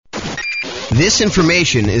This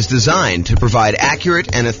information is designed to provide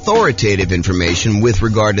accurate and authoritative information with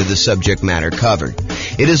regard to the subject matter covered.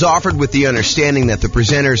 It is offered with the understanding that the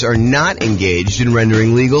presenters are not engaged in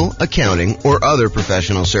rendering legal, accounting, or other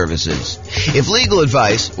professional services. If legal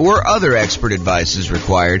advice or other expert advice is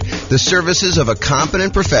required, the services of a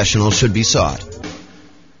competent professional should be sought.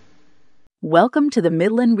 Welcome to the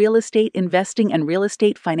Midland Real Estate Investing and Real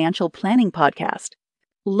Estate Financial Planning Podcast.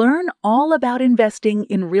 Learn all about investing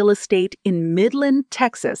in real estate in Midland,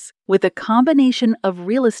 Texas, with a combination of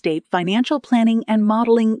real estate financial planning and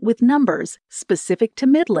modeling with numbers specific to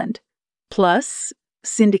Midland, plus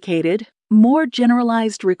syndicated, more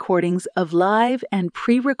generalized recordings of live and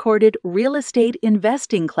pre-recorded real estate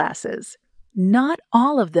investing classes, not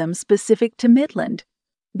all of them specific to Midland.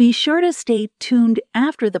 Be sure to stay tuned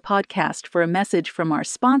after the podcast for a message from our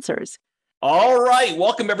sponsors. All right.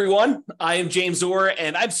 Welcome, everyone. I am James Orr,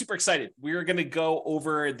 and I'm super excited. We're going to go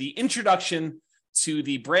over the introduction to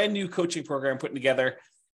the brand new coaching program I'm putting together.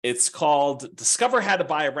 It's called Discover How to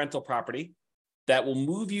Buy a Rental Property that will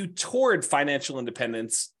move you toward financial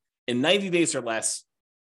independence in 90 days or less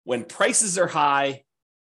when prices are high,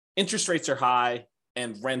 interest rates are high,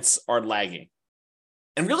 and rents are lagging.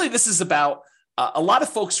 And really, this is about a lot of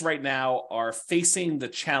folks right now are facing the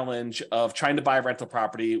challenge of trying to buy a rental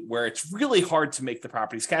property where it's really hard to make the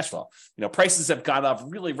property's cash flow. You know, prices have gone up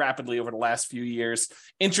really rapidly over the last few years.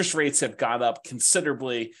 Interest rates have gone up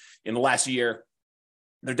considerably in the last year.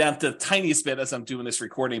 They're down to the tiniest bit as I'm doing this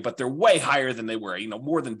recording, but they're way higher than they were,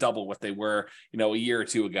 more than double what they were, a year or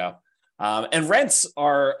two ago. And rents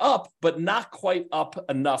are up, but not quite up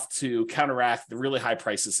enough to counteract the really high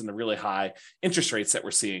prices and the really high interest rates that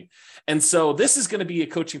we're seeing. And so this is going to be a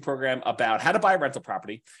coaching program about how to buy a rental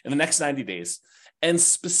property in the next 90 days, and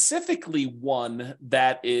specifically one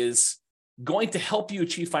that is going to help you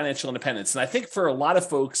achieve financial independence. And I think for a lot of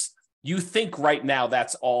folks, you think right now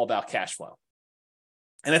that's all about cash flow.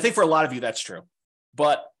 And I think for a lot of you, that's true.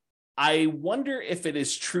 But I wonder if it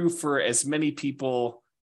is true for as many people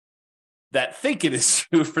that think it is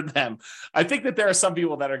true for them. I think that there are some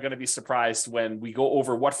people that are going to be surprised when we go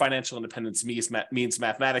over what financial independence means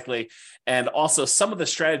mathematically, and also some of the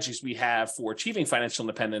strategies we have for achieving financial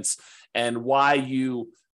independence and why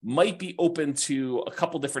you might be open to a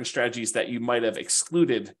couple different strategies that you might have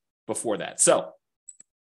excluded before that. So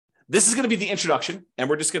this is going to be the introduction, and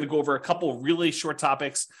we're just going to go over a couple really short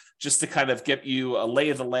topics just to kind of get you a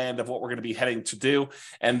lay of the land of what we're going to be heading to do.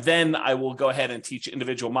 And then I will go ahead and teach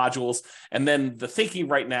individual modules. And then the thinking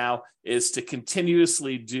right now is to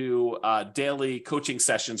continuously do daily coaching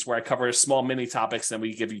sessions where I cover small mini topics, and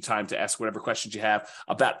we give you time to ask whatever questions you have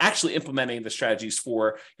about actually implementing the strategies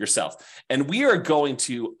for yourself. And we are going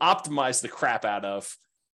to optimize the crap out of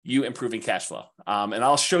you improving cash flow. And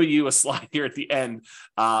I'll show you a slide here at the end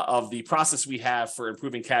of the process we have for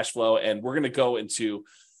improving cash flow. And we're going to go into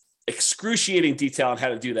excruciating detail on how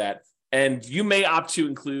to do that. And you may opt to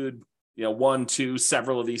include, one, two,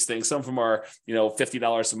 several of these things. Some of them are,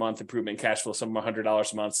 $50 a month improvement in cash flow. Some of them are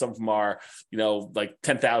 $100 a month. Some of them are, like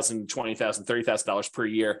 $10,000, $20,000, $30,000 per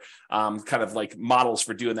year, kind of like models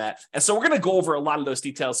for doing that. And so we're going to go over a lot of those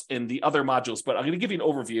details in the other modules, but I'm going to give you an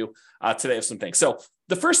overview today of some things. So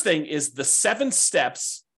the first thing is the 7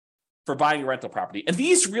 steps for buying a rental property. And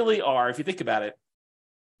these really are, if you think about it,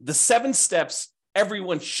 the 7 steps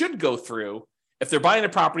everyone should go through if they're buying a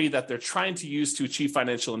property that they're trying to use to achieve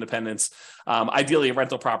financial independence, ideally a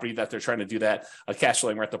rental property that they're trying to do that, a cash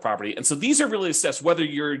flowing rental property. And so these are really the steps, whether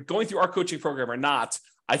you're going through our coaching program or not.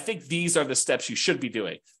 I think these are the steps you should be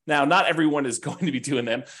doing. Now, not everyone is going to be doing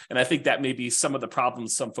them, and I think that may be some of the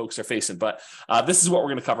problems some folks are facing, but this is what we're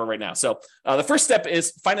going to cover right now. So the first step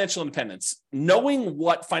is financial independence, knowing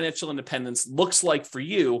what financial independence looks like for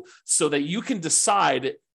you so that you can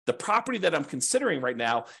decide the property that I'm considering right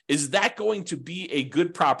now, is that going to be a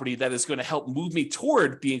good property that is going to help move me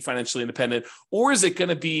toward being financially independent? Or is it going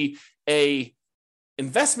to be a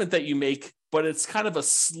investment that you make, but it's kind of a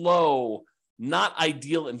slow, not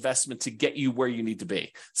ideal investment to get you where you need to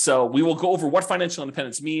be? So we will go over what financial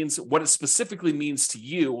independence means, what it specifically means to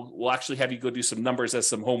you. We'll actually have you go do some numbers as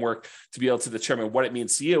some homework to be able to determine what it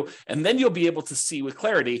means to you. And then you'll be able to see with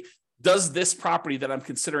clarity, does this property that I'm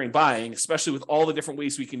considering buying, especially with all the different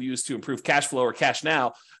ways we can use to improve cash flow or cash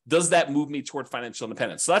now, does that move me toward financial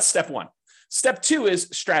independence? So that's step 1. Step 2 is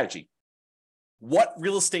strategy. What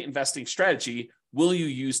real estate investing strategy will you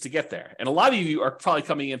use to get there? And a lot of you are probably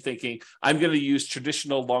coming in thinking, I'm going to use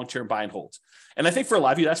traditional long-term buy and hold. And I think for a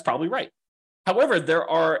lot of you, that's probably right. However, there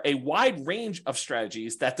are a wide range of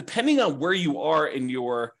strategies that, depending on where you are in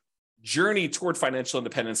your journey toward financial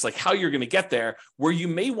independence, like how you're going to get there, where you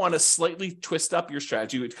may want to slightly twist up your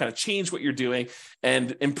strategy, kind of change what you're doing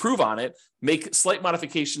and improve on it, make slight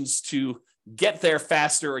modifications to get there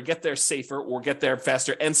faster or get there safer or get there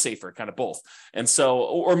faster and safer, kind of both. And so,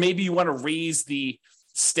 or maybe you want to raise the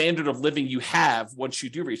standard of living you have once you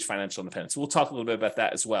do reach financial independence. We'll talk a little bit about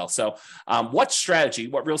that as well. So what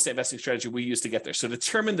real estate investing strategy we use to get there? So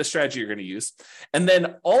determine the strategy you're going to use. And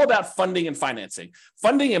then all about funding and financing.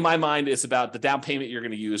 Funding in my mind is about the down payment you're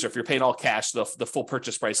going to use, or if you're paying all cash, the full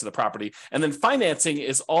purchase price of the property. And then financing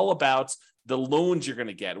is all about the loans you're going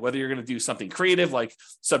to get, whether you're going to do something creative like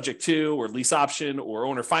subject to or lease option or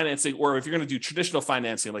owner financing, or if you're going to do traditional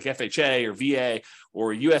financing like FHA or VA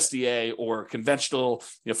or USDA or conventional,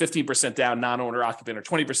 15% down, non-owner occupant, or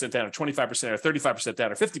 20% down, or 25% or 35%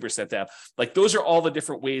 down, or 50% down. Like those are all the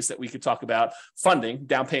different ways that we could talk about funding,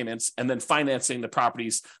 down payments, and then financing the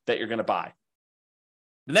properties that you're going to buy.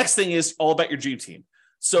 The next thing is all about your dream team.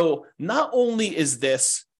 So not only is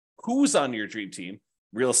this who's on your dream team,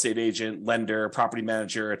 real estate agent, lender, property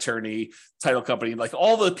manager, attorney, title company, like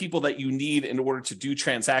all the people that you need in order to do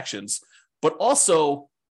transactions, but also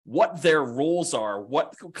what their roles are,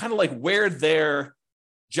 what kind of like where their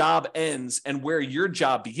job ends and where your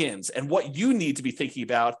job begins, and what you need to be thinking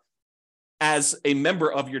about as a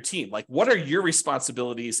member of your team. Like, what are your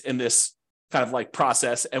responsibilities in this kind of like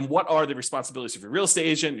process, and what are the responsibilities of your real estate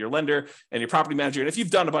agent, your lender, and your property manager? And if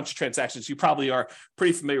you've done a bunch of transactions, you probably are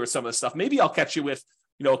pretty familiar with some of this stuff. Maybe I'll catch you with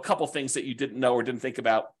a couple things that you didn't know or didn't think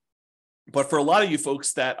about. But for a lot of you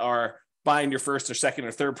folks that are buying your first or second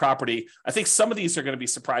or third property, I think some of these are going to be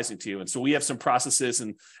surprising to you. And so we have some processes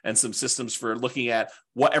and some systems for looking at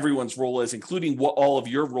what everyone's role is, including what all of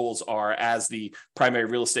your roles are as the primary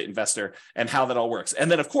real estate investor and how that all works.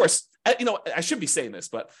 And then, of course, I should be saying this,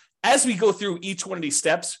 but as we go through each one of these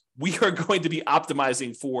steps, we are going to be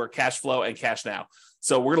optimizing for cash flow and cash now.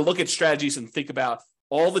 So we're going to look at strategies and think about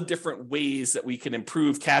all the different ways that we can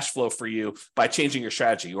improve cash flow for you by changing your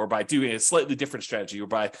strategy, or by doing a slightly different strategy, or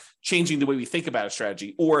by changing the way we think about a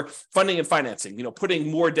strategy, or funding and financing,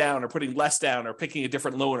 putting more down or putting less down, or picking a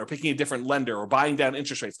different loan or picking a different lender, or buying down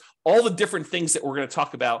interest rates, all the different things that we're going to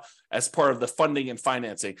talk about as part of the funding and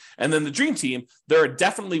financing. And then the dream team, there are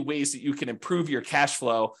definitely ways that you can improve your cash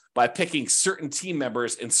flow by picking certain team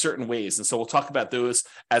members in certain ways. And so we'll talk about those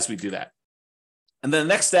as we do that. And then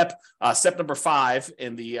the next step, step number 5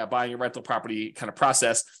 in the buying a rental property kind of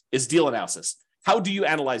process, is deal analysis. How do you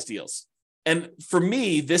analyze deals? And for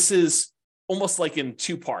me, this is almost like in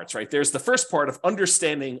 2 parts, right? There's the first part of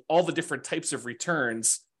understanding all the different types of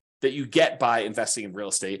returns that you get by investing in real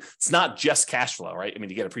estate. It's not just cash flow, right? I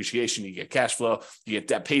mean, you get appreciation, you get cash flow, you get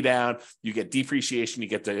debt pay down, you get depreciation, you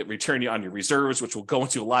get the return on your reserves, which we'll go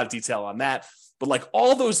into a lot of detail on that. But like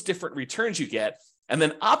all those different returns you get, and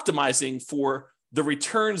then optimizing for the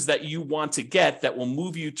returns that you want to get that will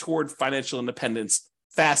move you toward financial independence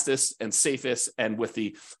fastest and safest and with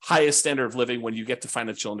the highest standard of living when you get to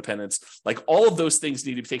financial independence. Like all of those things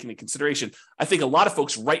need to be taken into consideration. I think a lot of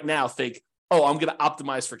folks right now think, oh, I'm going to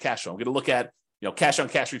optimize for cash flow. I'm going to look at cash on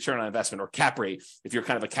cash return on investment, or cap rate, if you're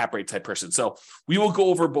kind of a cap rate type person. So we will go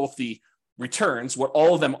over both the returns, what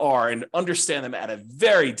all of them are, and understand them at a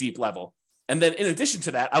very deep level. And then in addition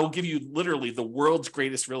to that, I will give you literally the world's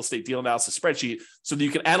greatest real estate deal analysis spreadsheet so that you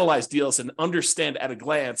can analyze deals and understand at a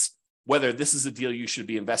glance whether this is a deal you should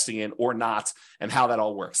be investing in or not, and how that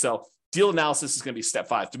all works. So deal analysis is going to be step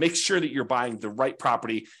 5, to make sure that you're buying the right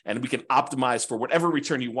property and we can optimize for whatever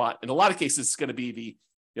return you want. In a lot of cases, it's going to be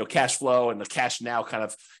the cash flow and the cash now kind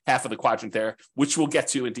of half of the quadrant there, which we'll get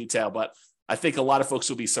to in detail. But I think a lot of folks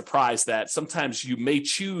will be surprised that sometimes you may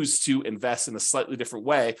choose to invest in a slightly different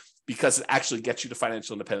way because it actually gets you to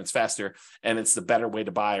financial independence faster, and it's the better way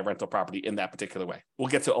to buy a rental property in that particular way. We'll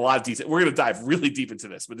get to a lot of detail. We're going to dive really deep into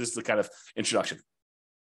this, but this is the kind of introduction.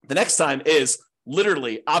 The next time is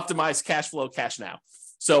literally optimize cash flow, cash now.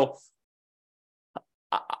 So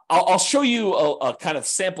I'll show you a kind of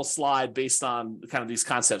sample slide based on kind of these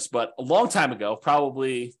concepts, but a long time ago,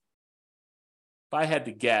 probably, if I had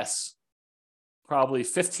to guess, probably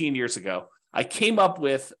 15 years ago, I came up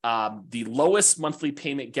with the lowest monthly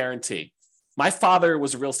payment guarantee. My father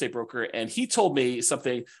was a real estate broker, and he told me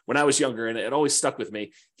something when I was younger, and it always stuck with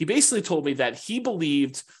me. He basically told me that he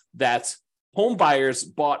believed that home buyers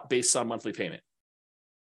bought based on monthly payment,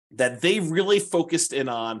 that they really focused in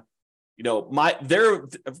on,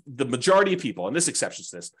 the majority of people, and this exceptions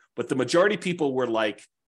to this, but the majority of people were like,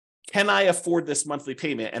 can I afford this monthly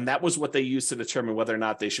payment? And that was what they used to determine whether or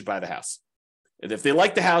not they should buy the house. And if they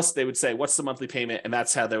like the house, they would say, what's the monthly payment? And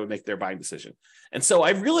that's how they would make their buying decision. And so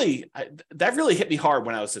that really hit me hard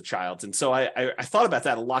when I was a child. And so I thought about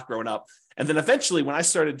that a lot growing up. And then eventually when I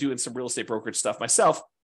started doing some real estate brokerage stuff myself,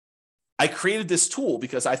 I created this tool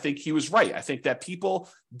because I think he was right. I think that people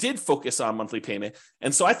did focus on monthly payment.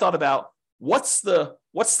 And so I thought about what's the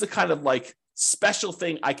kind of like special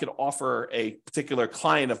thing I could offer a particular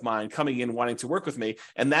client of mine coming in wanting to work with me.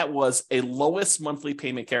 And that was a lowest monthly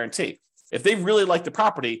payment guarantee. If they really like the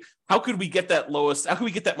property, how could we get that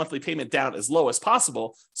monthly payment down as low as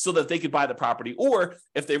possible so that they could buy the property? Or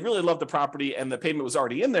if they really love the property and the payment was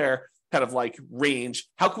already in there, kind of like range,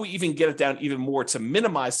 how can we even get it down even more to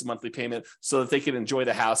minimize the monthly payment so that they can enjoy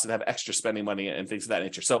the house and have extra spending money and things of that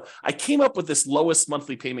nature? So I came up with this lowest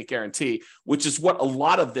monthly payment guarantee, which is what a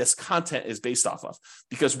lot of this content is based off of.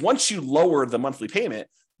 Because once you lower the monthly payment,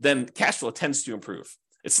 then cash flow tends to improve.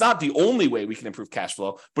 It's not the only way we can improve cash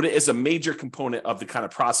flow, but it is a major component of the kind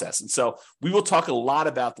of process. And so we will talk a lot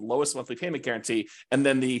about the lowest monthly payment guarantee and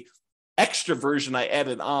then the extra version I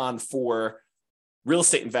added on for real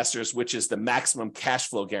estate investors, which is the maximum cash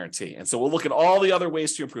flow guarantee. And so we'll look at all the other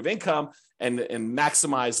ways to improve income and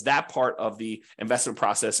maximize that part of the investment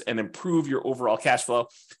process and improve your overall cash flow.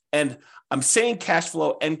 And I'm saying cash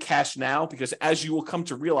flow and cash now because as you will come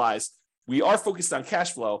to realize, we are focused on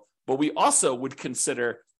cash flow, but we also would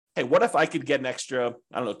consider, hey, what if I could get an extra,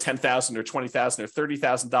 I don't know, $10,000 or $20,000 or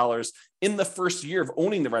 $30,000 in the first year of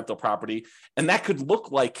owning the rental property? And that could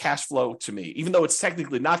look like cash flow to me, even though it's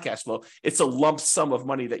technically not cash flow. It's a lump sum of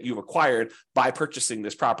money that you've acquired by purchasing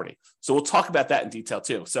this property. So we'll talk about that in detail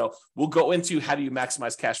too. So we'll go into how do you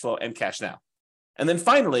maximize cash flow and cash now. And then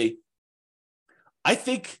finally, I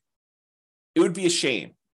think it would be a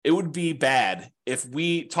shame. It would be bad if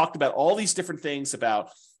we talked about all these different things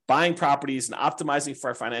about buying properties and optimizing for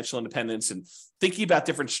our financial independence and thinking about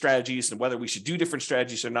different strategies and whether we should do different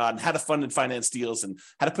strategies or not and how to fund and finance deals and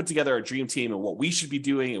how to put together a dream team and what we should be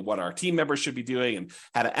doing and what our team members should be doing and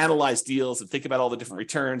how to analyze deals and think about all the different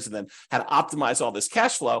returns and then how to optimize all this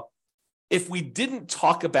cash flow. If we didn't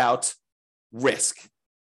talk about risk,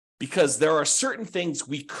 because there are certain things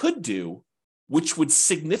we could do which would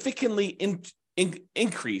significantly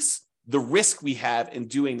increase the risk we have in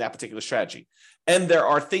doing that particular strategy. And there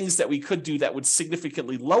are things that we could do that would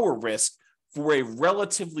significantly lower risk for a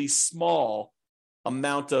relatively small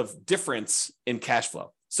amount of difference in cash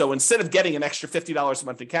flow. So instead of getting an extra $50 a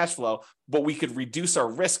month in cash flow, but we could reduce our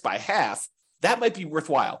risk by half, that might be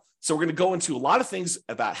worthwhile. So we're going to go into a lot of things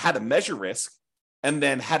about how to measure risk and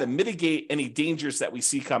then how to mitigate any dangers that we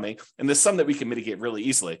see coming. And there's some that we can mitigate really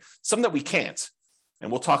easily, some that we can't. And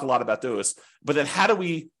we'll talk a lot about those. But then how do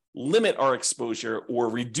we limit our exposure or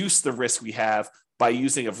reduce the risk we have by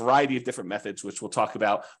using a variety of different methods, which we'll talk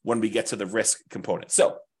about when we get to the risk component.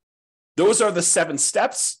 So those are the 7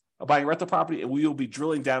 steps of buying a rental property, and we will be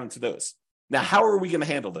drilling down into those. Now, how are we going to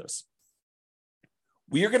handle those?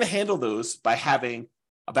 We are going to handle those by having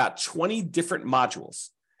about 20 different modules.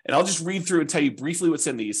 And I'll just read through and tell you briefly what's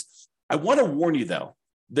in these. I want to warn you, though,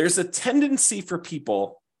 there's a tendency for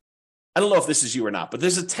people, I don't know if this is you or not, but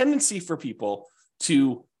there's a tendency for people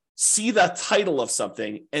to see the title of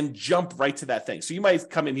something and jump right to that thing. So you might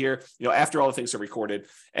come in here, after all the things are recorded,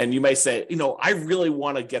 and you may say, I really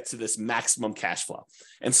want to get to this maximum cash flow.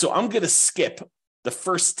 And so I'm going to skip the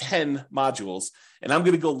first 10 modules, and I'm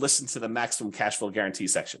going to go listen to the maximum cash flow guarantee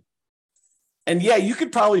section. And yeah, you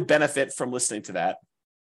could probably benefit from listening to that,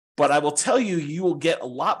 but I will tell you, you will get a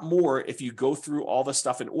lot more if you go through all the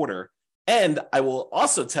stuff in order. And I will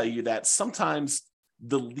also tell you that sometimes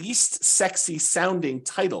the least sexy sounding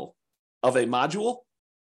title of a module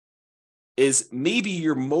is maybe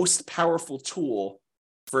your most powerful tool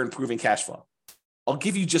for improving cash flow. I'll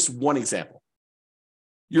give you just one example.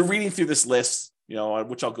 You're reading through this list,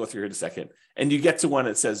 which I'll go through here in a second, and you get to one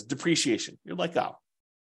that says depreciation. You're like, oh,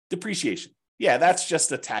 depreciation. Yeah, that's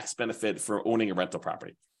just a tax benefit for owning a rental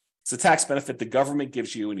property. It's a tax benefit the government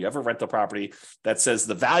gives you when you have a rental property that says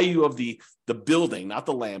the value of the building, not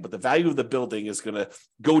the land, but the value of the building is going to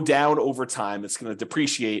go down over time. It's going to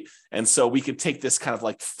depreciate. And so we can take this kind of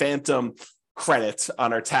like phantom credit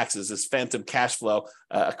on our taxes, this phantom cash flow,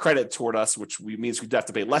 a credit toward us, which means we'd have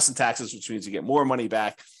to pay less in taxes, which means you get more money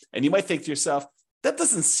back. And you might think to yourself, that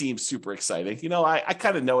doesn't seem super exciting. I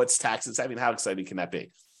kind of know it's taxes. I mean, how exciting can that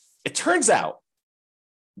be? It turns out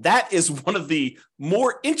that is one of the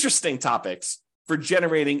more interesting topics for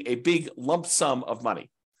generating a big lump sum of money.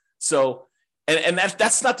 So, and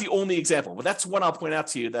that's not the only example, but that's one I'll point out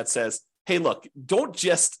to you that says, hey, look, don't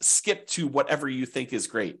just skip to whatever you think is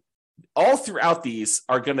great. All throughout these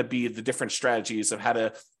are going to be the different strategies of how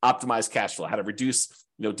to optimize cash flow, how to reduce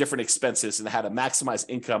different expenses and how to maximize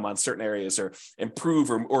income on certain areas or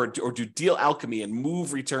improve or do deal alchemy and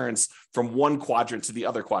move returns from one quadrant to the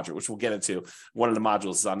other quadrant, which we'll get into. One of the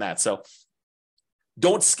modules is on that. So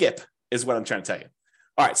don't skip is what I'm trying to tell you.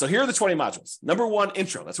 All right, so here are the 20 modules. Number 1,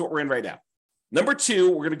 intro. That's what we're in right now. Number 2,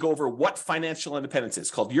 we're going to go over what financial independence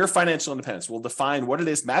is, called Your Financial Independence. We'll define what it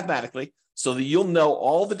is mathematically so that you'll know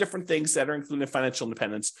all the different things that are included in financial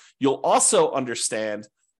independence. You'll also understand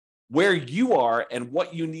where you are and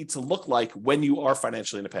what you need to look like when you are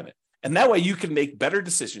financially independent. And that way you can make better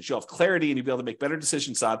decisions. You'll have clarity and you'll be able to make better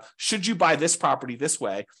decisions on, should you buy this property this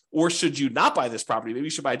way, or should you not buy this property? Maybe you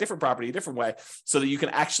should buy a different property a different way so that you can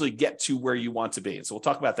actually get to where you want to be. And so we'll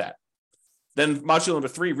talk about that. Then module number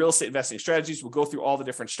 3, real estate investing strategies. We'll go through all the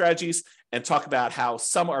different strategies and talk about how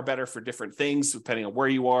some are better for different things, depending on where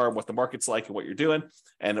you are, what the market's like and what you're doing,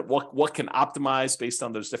 and what can optimize based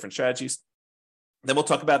on those different strategies. Then we'll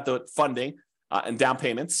talk about the funding and down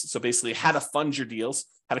payments. So basically how to fund your deals,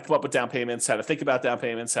 how to come up with down payments, how to think about down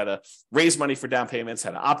payments, how to raise money for down payments,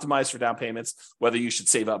 how to optimize for down payments, whether you should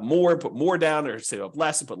save up more, put more down, or save up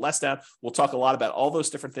less and put less down. We'll talk a lot about all those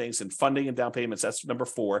different things and funding and down payments. That's number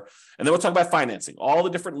 4. And then we'll talk about financing, all the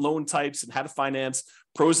different loan types and how to finance,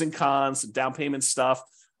 pros and cons, and down payment stuff.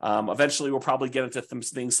 Eventually, we'll probably get into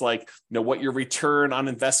things like, what your return on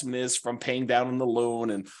investment is from paying down on the loan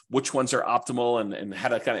and which ones are optimal and how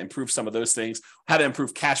to kind of improve some of those things, how to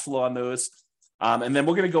improve cash flow on those. And then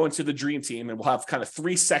we're going to go into the Dream Team, and we'll have kind of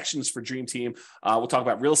 3 sections for Dream Team. We'll talk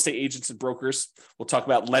about real estate agents and brokers. We'll talk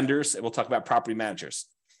about lenders, and we'll talk about property managers.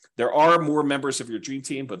 There are more members of your Dream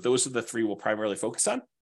Team, but those are the 3 we'll primarily focus on.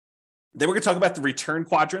 Then we're going to talk about the return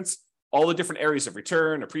quadrants, all the different areas of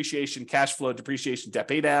return, appreciation, cash flow, depreciation, debt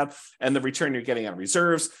pay down, and the return you're getting on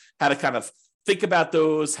reserves, how to kind of think about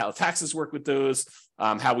those, how taxes work with those,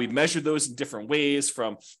 how we measure those in different ways,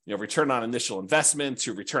 from return on initial investment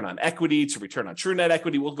to return on equity to return on true net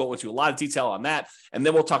equity. We'll go into a lot of detail on that. And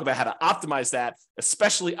then we'll talk about how to optimize that,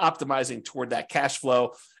 especially optimizing toward that cash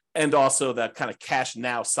flow and also that kind of cash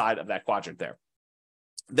now side of that quadrant there.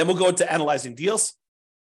 Then we'll go into analyzing deals.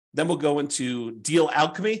 Then we'll go into deal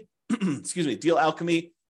alchemy. Excuse me. Deal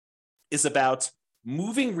alchemy is about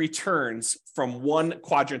moving returns from one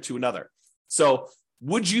quadrant to another. So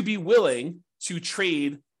would you be willing to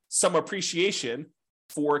trade some appreciation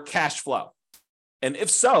for cash flow? And if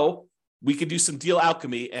so, we could do some deal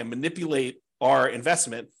alchemy and manipulate our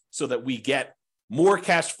investment so that we get more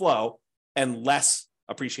cash flow and less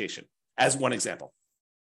appreciation, as one example.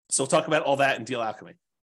 So we'll talk about all that in deal alchemy.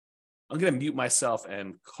 I'm going to mute myself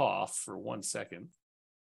and cough for 1 second.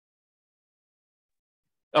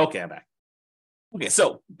 Okay, I'm back. Okay,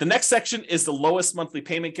 so the next section is the lowest monthly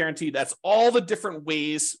payment guarantee. That's all the different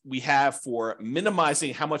ways we have for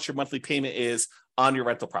minimizing how much your monthly payment is on your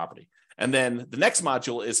rental property. And then the next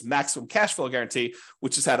module is maximum cash flow guarantee,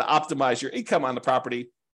 which is how to optimize your income on the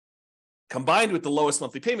property combined with the lowest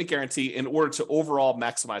monthly payment guarantee in order to overall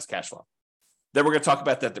maximize cash flow. Then we're going to talk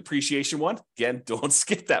about that depreciation one. Again, don't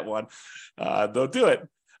skip that one. Don't do it.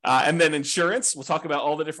 And then insurance. We'll talk about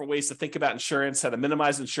all the different ways to think about insurance, how to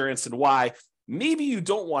minimize insurance, and why maybe you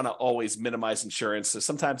don't want to always minimize insurance. So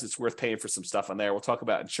sometimes it's worth paying for some stuff on there. We'll talk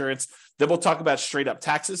about insurance. Then we'll talk about straight up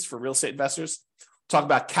taxes for real estate investors. Talk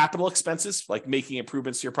about capital expenses, like making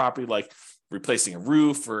improvements to your property, like replacing a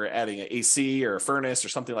roof or adding an AC or a furnace or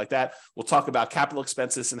something like that. We'll talk about capital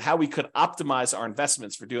expenses and how we could optimize our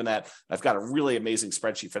investments for doing that. I've got a really amazing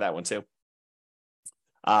spreadsheet for that one too.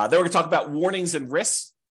 Then we're going to talk about warnings and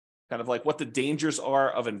risks, kind of like what the dangers are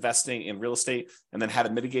of investing in real estate and then how to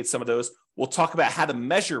mitigate some of those. We'll talk about how to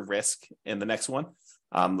measure risk in the next one,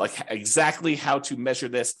 like exactly how to measure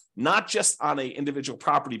this, not just on an individual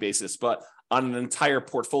property basis, but on an entire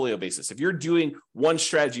portfolio basis. If you're doing one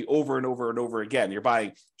strategy over and over and over again, you're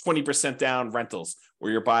buying 20% down rentals, or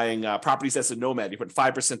you're buying properties as a nomad, you put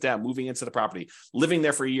 5% down, moving into the property, living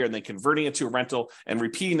there for a year, and then converting it to a rental and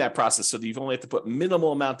repeating that process so that you only have to put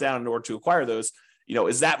minimal amount down in order to acquire those.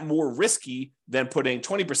 Is that more risky than putting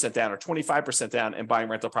 20% down or 25% down and buying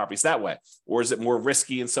rental properties that way? Or is it more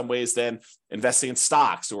risky in some ways than investing in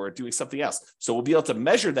stocks or doing something else? So we'll be able to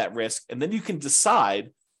measure that risk, and then you can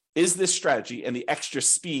decide, is this strategy and the extra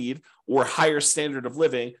speed or higher standard of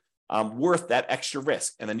living worth that extra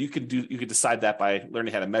risk? And then you can decide that by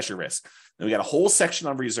learning how to measure risk. Then we got a whole section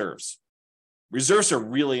on reserves. Reserves are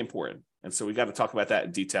really important. And so we got to talk about that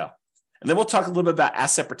in detail. And then we'll talk a little bit about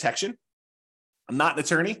asset protection. I'm not an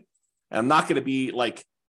attorney, and I'm not going to be like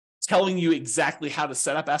telling you exactly how to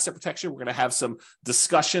set up asset protection. We're going to have some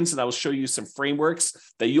discussions, and I will show you some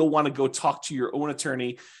frameworks that you'll want to go talk to your own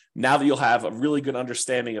attorney now that you'll have a really good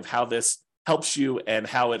understanding of how this helps you and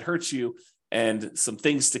how it hurts you and some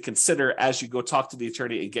things to consider as you go talk to the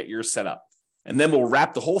attorney and get yours set up. And then we'll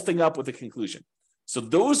wrap the whole thing up with a conclusion. So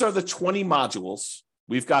those are the 20 modules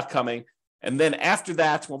we've got coming. And then after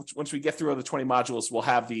that, once we get through all the 20 modules, we'll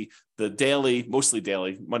have the daily, mostly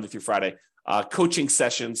daily, Monday through Friday, coaching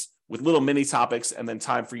sessions with little mini topics, and then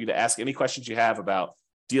time for you to ask any questions you have about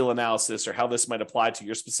deal analysis or how this might apply to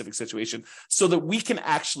your specific situation, so that we can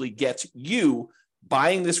actually get you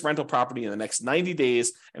buying this rental property in the next 90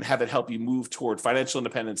 days and have it help you move toward financial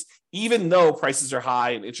independence, even though prices are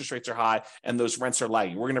high and interest rates are high and those rents are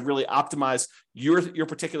lagging. We're going to really optimize your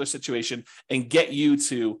particular situation and get you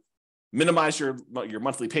to minimize your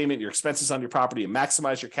monthly payment, your expenses on your property, and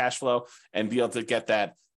maximize your cash flow, and be able to get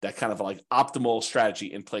that kind of like optimal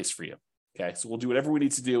strategy in place for you. Okay, so we'll do whatever we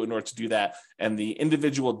need to do in order to do that. And the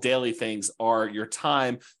individual daily things are your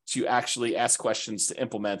time to actually ask questions, to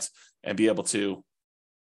implement, and be able to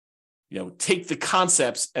take the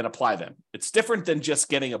concepts and apply them. It's different than just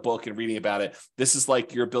getting a book and reading about it. This is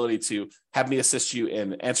like your ability to have me assist you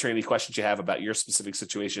in answering any questions you have about your specific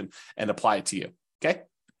situation and apply it to you. Okay.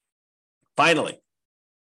 Finally.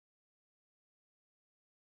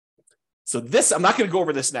 So this, I'm not going to go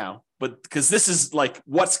over this now, but because this is like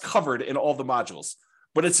what's covered in all the modules,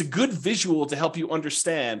 but it's a good visual to help you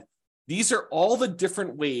understand these are all the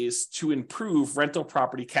different ways to improve rental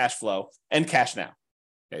property cash flow and cash now.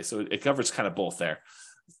 Okay, so it covers kind of both there.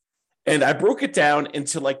 And I broke it down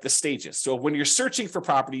into like the stages. So when you're searching for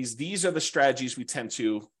properties, these are the strategies we tend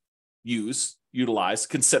to utilize,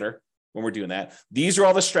 consider when we're doing that. These are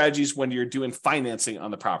all the strategies when you're doing financing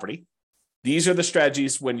on the property. These are the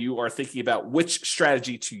strategies when you are thinking about which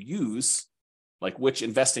strategy to use, like which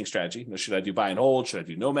investing strategy. Should I do buy and hold? Should I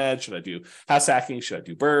do nomad? Should I do house hacking? Should I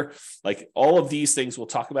do BRRRR? Like all of these things, we'll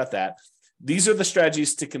talk about that. These are the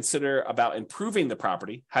strategies to consider about improving the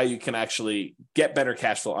property, how you can actually get better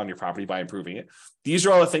cash flow on your property by improving it. These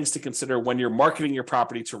are all the things to consider when you're marketing your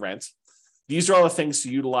property to rent. These are all the things to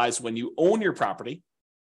utilize when you own your property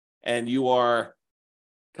and you are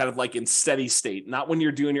kind of like in steady state, not when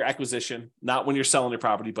you're doing your acquisition, not when you're selling your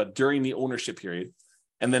property, but during the ownership period.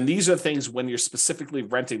 And then these are things when you're specifically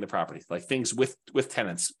renting the property, like things with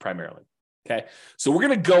tenants primarily. Okay, so we're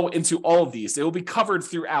going to go into all of these. They will be covered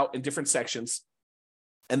throughout in different sections.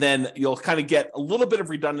 And then you'll kind of get a little bit of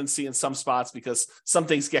redundancy in some spots because some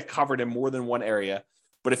things get covered in more than one area.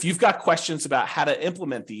 But if you've got questions about how to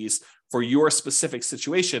implement these for your specific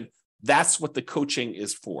situation, that's what the coaching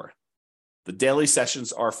is for. The daily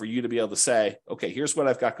sessions are for you to be able to say, okay, here's what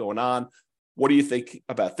I've got going on. What do you think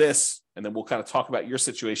about this? And then we'll kind of talk about your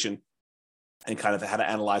situation and kind of how to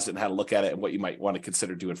analyze it and how to look at it and what you might want to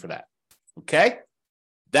consider doing for that. Okay,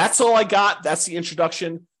 that's all I got. That's the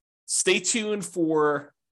introduction. Stay tuned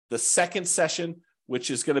for the second session, which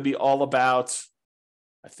is going to be all about,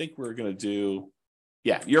 I think we're going to do,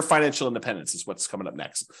 your financial independence is what's coming up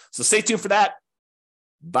next. So stay tuned for that.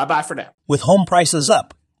 Bye-bye for now. With home prices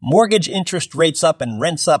up, mortgage interest rates up, and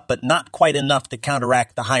rents up, but not quite enough to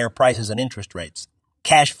counteract the higher prices and interest rates,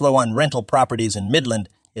 cash flow on rental properties in Midland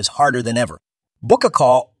is harder than ever. Book a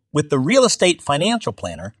call with the Real Estate Financial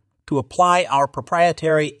Planner to apply our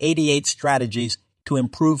proprietary 88 strategies to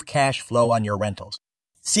improve cash flow on your rentals.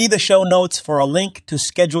 See the show notes for a link to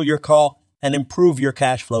schedule your call and improve your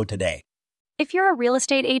cash flow today. If you're a real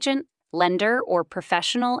estate agent, lender, or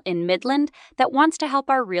professional in Midland that wants to help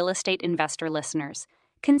our real estate investor listeners,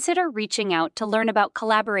 consider reaching out to learn about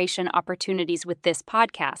collaboration opportunities with this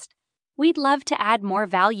podcast. We'd love to add more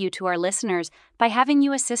value to our listeners by having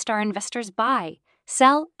you assist our investors buy,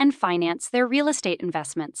 sell, and finance their real estate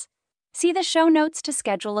investments. See the show notes to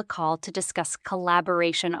schedule a call to discuss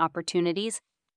collaboration opportunities